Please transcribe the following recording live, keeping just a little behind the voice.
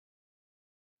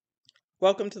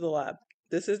Welcome to the lab.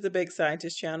 This is the Big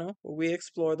Scientist channel where we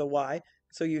explore the why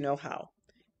so you know how.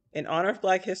 In honor of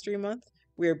Black History Month,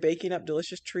 we are baking up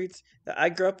delicious treats that I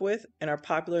grew up with and are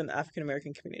popular in the African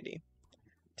American community.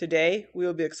 Today, we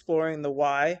will be exploring the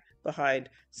why behind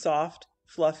soft,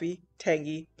 fluffy,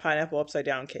 tangy pineapple upside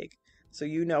down cake so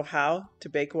you know how to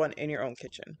bake one in your own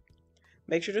kitchen.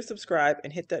 Make sure to subscribe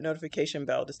and hit that notification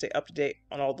bell to stay up to date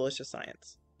on all delicious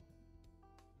science.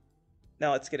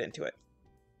 Now let's get into it.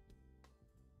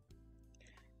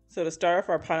 So to start off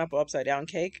our pineapple upside down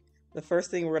cake, the first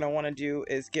thing we're going to want to do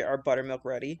is get our buttermilk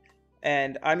ready.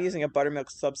 And I'm using a buttermilk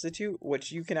substitute,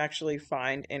 which you can actually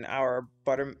find in our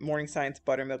Morning Science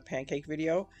buttermilk pancake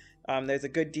video. There's a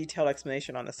good detailed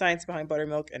explanation on the science behind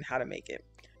buttermilk and how to make it.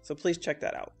 So please check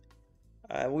that out.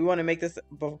 We want to make this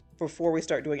before we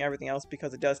start doing everything else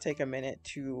because it does take a minute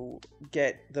to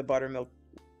get the buttermilk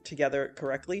together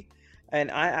correctly. And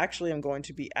I actually am going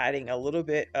to be adding a little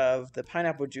bit of the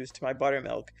pineapple juice to my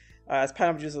buttermilk. As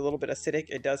pineapple juice is a little bit acidic,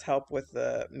 it does help with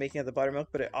the making of the buttermilk,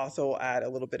 but it also will add a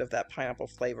little bit of that pineapple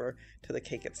flavor to the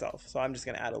cake itself. So I'm just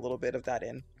going to add a little bit of that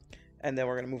in, and then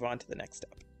we're going to move on to the next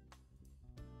step.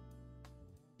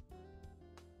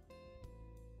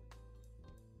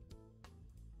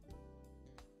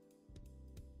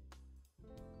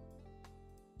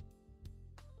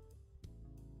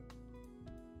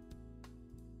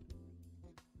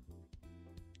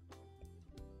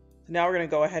 Now we're going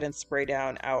to go ahead and spray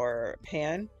down our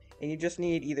pan, and you just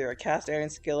need either a cast iron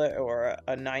skillet or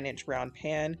a 9-inch round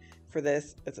pan for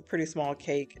this. It's a pretty small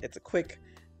cake. It's a quick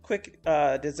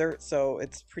dessert, so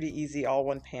it's pretty easy, all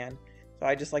one pan. So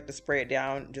I just like to spray it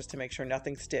down just to make sure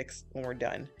nothing sticks when we're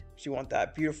done. Because you want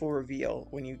that beautiful reveal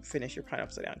when you finish your pineapple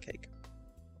upside down cake.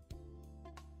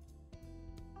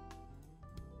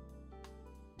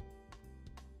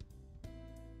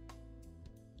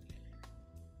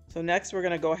 So next we're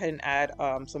going to go ahead and add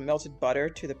some melted butter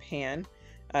to the pan.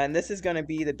 And this is going to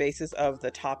be the basis of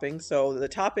the topping. So the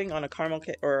topping on a a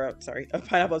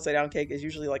pineapple upside down cake is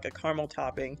usually like a caramel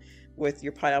topping with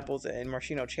your pineapples and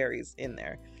maraschino cherries in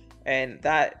there. And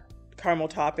that caramel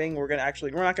topping, we're not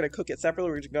going to cook it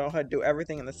separately. We're just going to go ahead and do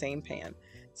everything in the same pan.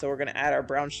 So we're going to add our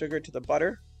brown sugar to the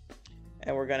butter,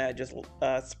 and we're going to just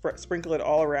sprinkle it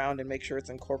all around and make sure it's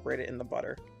incorporated in the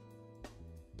butter.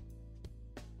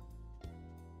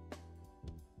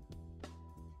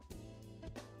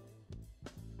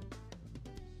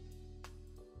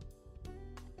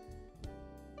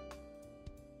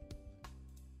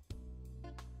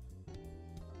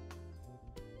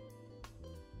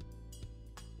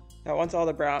 Now once all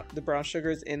the brown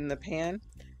sugar is in the pan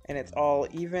and it's all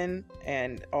even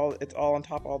and it's all on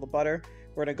top of all the butter,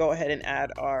 we're going to go ahead and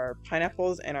add our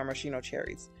pineapples and our maraschino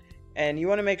cherries. And you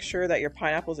want to make sure that your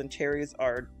pineapples and cherries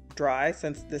are dry,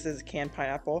 since this is canned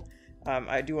pineapple.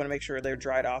 I do want to make sure they're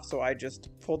dried off, so I just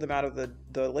pulled them out of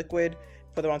the liquid,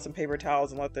 put them on some paper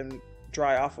towels and let them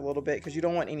dry off a little bit, because you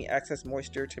don't want any excess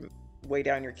moisture to weigh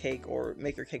down your cake or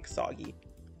make your cake soggy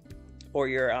or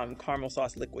your caramel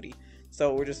sauce liquidy.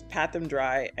 So we'll just pat them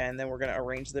dry, and then we're going to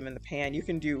arrange them in the pan. You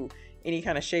can do any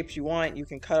kind of shapes you want. You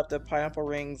can cut up the pineapple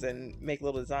rings and make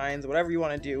little designs. Whatever you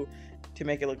want to do to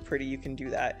make it look pretty, you can do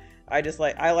that.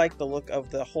 I like the look of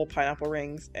the whole pineapple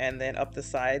rings, and then up the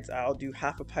sides I'll do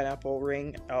half a pineapple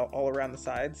ring all around the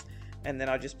sides, and then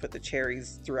I'll just put the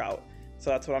cherries throughout. So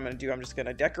that's what I'm going to do. I'm just going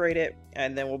to decorate it,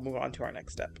 and then we'll move on to our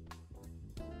next step.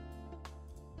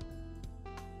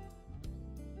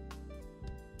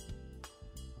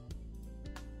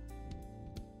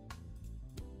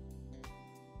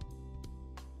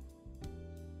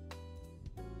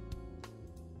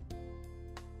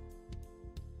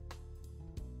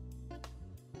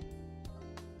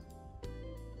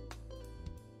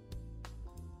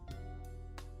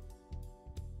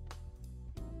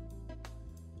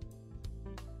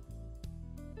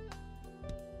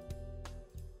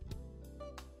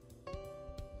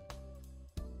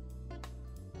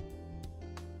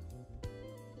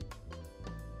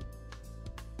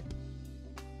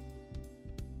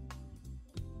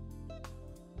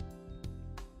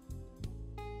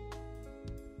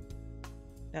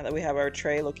 Now that we have our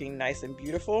tray looking nice and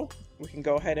beautiful, we can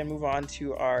go ahead and move on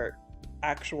to our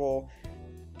actual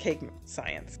cake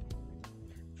science.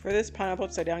 For this pineapple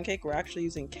upside down cake, we're actually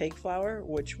using cake flour,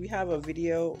 which we have a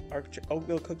video, our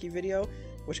oatmeal cookie video,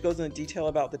 which goes into detail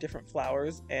about the different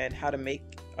flours and how to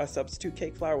make a substitute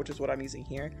cake flour, which is what I'm using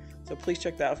here. So please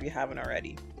check that out if you haven't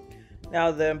already. Now,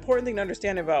 the important thing to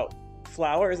understand about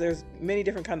flour is there's many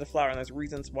different kinds of flour, and there's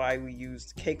reasons why we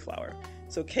use cake flour.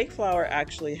 So cake flour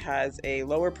actually has a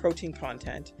lower protein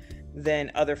content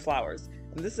than other flours.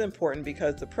 And this is important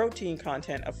because the protein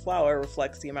content of flour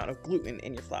reflects the amount of gluten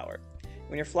in your flour.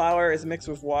 When your flour is mixed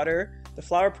with water, the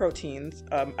flour proteins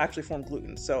actually form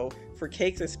gluten. So for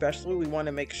cakes especially, we want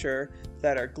to make sure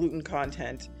that our gluten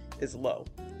content is low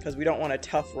because we don't want a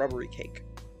tough, rubbery cake.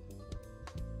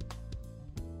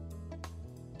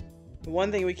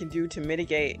 One thing we can do to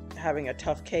mitigate having a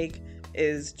tough cake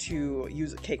is to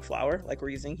use cake flour, like we're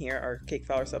using here, our cake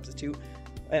flour substitute.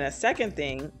 And a second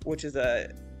thing, which is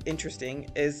interesting,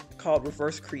 is called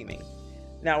reverse creaming.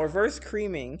 Now, reverse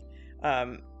creaming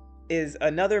is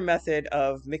another method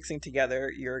of mixing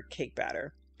together your cake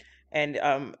batter. And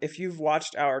if you've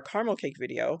watched our caramel cake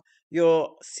video,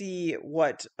 you'll see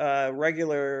what a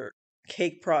regular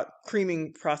cake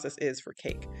creaming process is for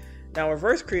cake. Now,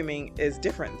 reverse creaming is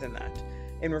different than that.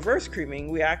 In reverse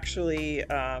creaming, we actually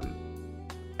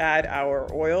add our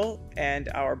oil and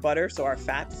our butter, so our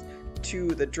fats, to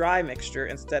the dry mixture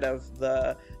instead of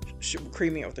the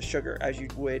creaming of the sugar as you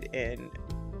would in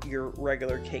your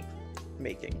regular cake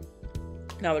making.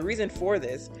 Now, the reason for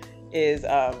this is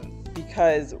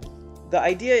because the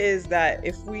idea is that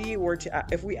if we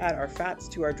add our fats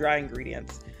to our dry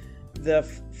ingredients, the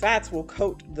fats will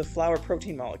coat the flour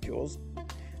protein molecules,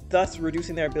 thus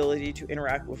reducing their ability to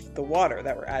interact with the water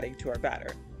that we're adding to our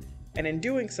batter. And in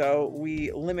doing so,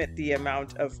 we limit the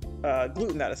amount of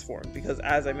gluten that is formed, because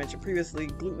as I mentioned previously,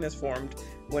 gluten is formed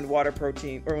when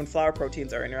when flour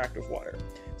proteins are interacting with water.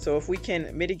 So if we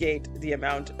can mitigate the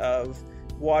amount of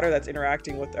water that's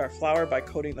interacting with our flour by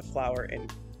coating the flour in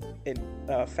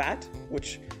fat,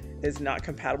 which is not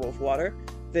compatible with water,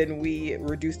 then we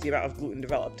reduce the amount of gluten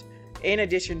developed, in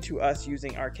addition to us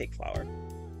using our cake flour.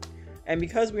 And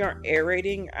because we aren't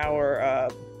aerating our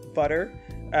butter,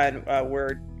 and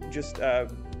we're just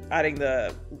adding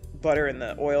the butter and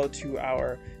the oil to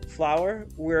our flour,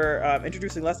 we're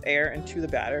introducing less air into the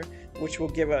batter, which will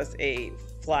give us a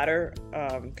flatter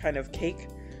kind of cake,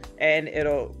 and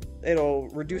it'll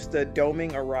reduce the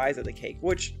doming or rise of the cake,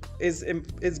 which is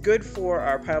good for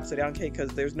our pie upside down cake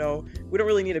because we don't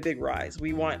really need a big rise.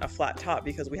 We want a flat top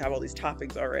because we have all these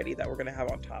toppings already that we're going to have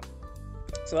on top.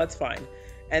 So that's fine.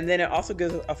 And then it also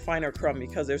gives a finer crumb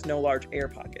because there's no large air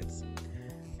pockets.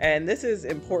 And this is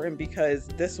important because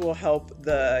this will help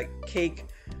the cake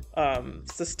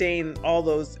sustain all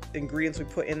those ingredients we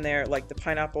put in there, like the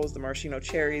pineapples, the maraschino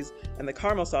cherries, and the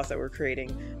caramel sauce that we're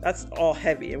creating. That's all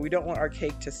heavy, and we don't want our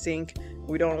cake to sink.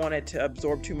 We don't want it to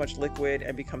absorb too much liquid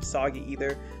and become soggy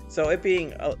either. So it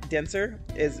being denser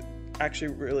is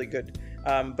actually really good.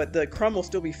 But the crumb will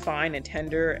still be fine and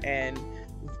tender and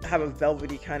have a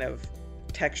velvety kind of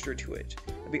texture to it.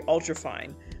 It'll be ultra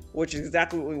fine, which is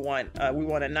exactly what we want. We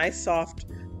want a nice, soft,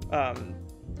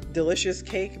 delicious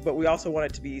cake, but we also want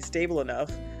it to be stable enough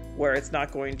where it's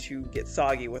not going to get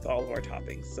soggy with all of our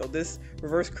toppings. So this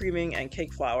reverse creaming and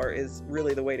cake flour is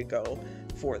really the way to go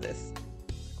for this.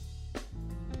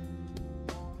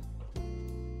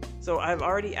 So I've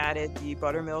already added the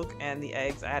buttermilk and the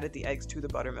eggs. I added the eggs to the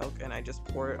buttermilk and I just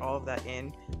poured all of that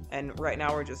in. And right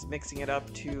now we're just mixing it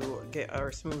up to get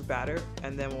our smooth batter,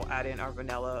 and then we'll add in our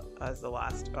vanilla as the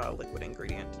last liquid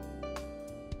ingredient.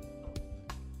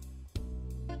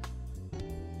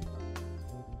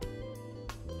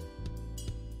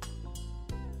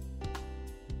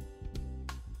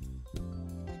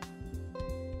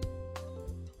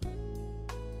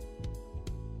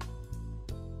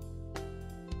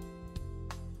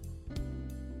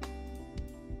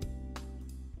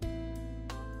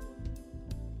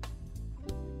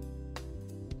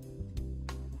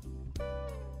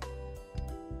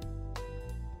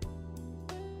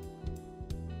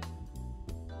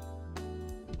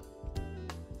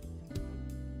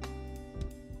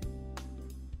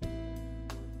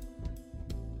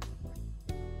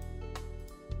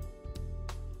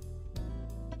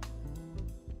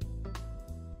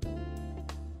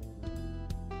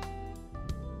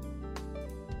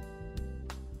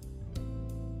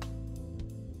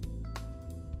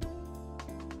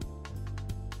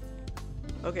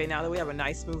 Okay, now that we have a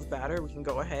nice smooth batter, we can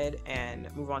go ahead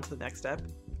and move on to the next step.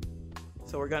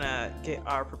 So we're gonna get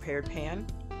our prepared pan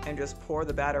and just pour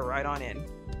the batter right on in.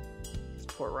 Just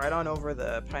pour it right on over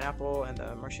the pineapple and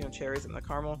the maraschino cherries and the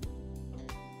caramel.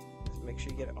 Just make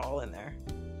sure you get it all in there.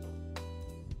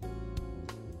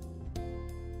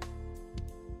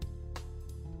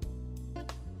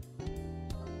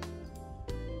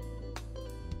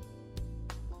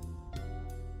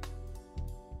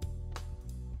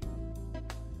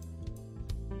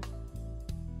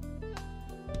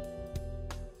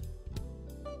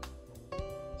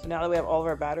 So now that we have all of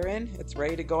our batter in, it's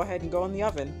ready to go ahead and go in the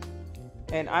oven.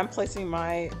 And I'm placing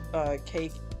my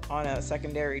cake on a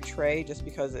secondary tray just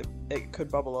because it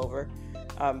could bubble over.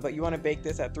 But you want to bake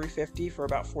this at 350 for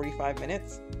about 45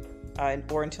 minutes.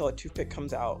 or until a toothpick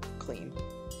comes out clean.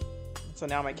 So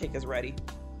now my cake is ready.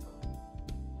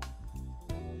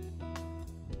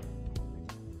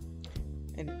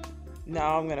 And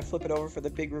now I'm gonna flip it over for the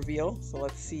big reveal. So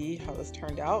let's see how this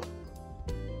turned out.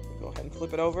 Go ahead and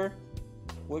flip it over,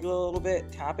 wiggle it a little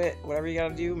bit, tap it, whatever you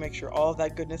gotta do, make sure all of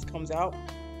that goodness comes out.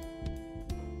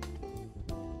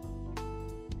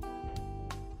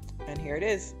 And here it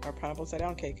is, our pineapple upside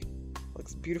down cake.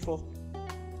 Looks beautiful.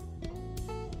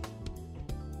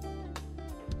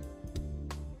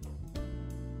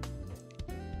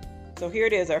 So here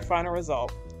it is, our final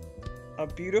result. A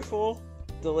beautiful,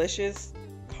 delicious,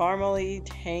 caramely,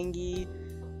 tangy,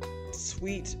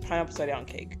 sweet pineapple upside down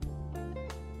cake.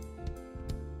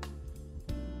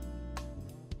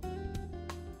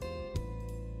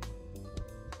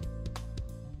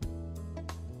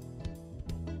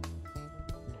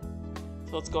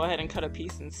 So let's go ahead and cut a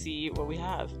piece and see what we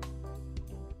have.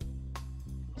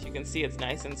 As you can see, it's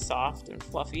nice and soft and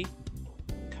fluffy.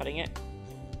 Cutting it.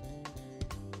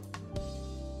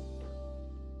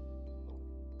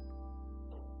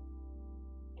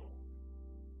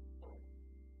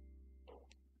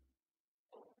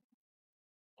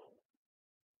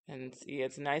 And see,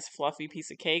 it's a nice fluffy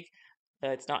piece of cake.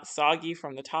 It's not soggy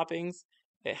from the toppings.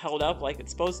 It held up like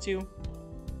it's supposed to.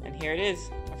 And here it is,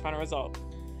 our final result.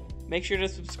 Make sure to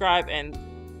subscribe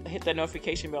and hit that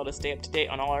notification bell to stay up to date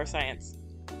on all our science.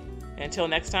 And until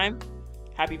next time,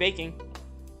 happy baking!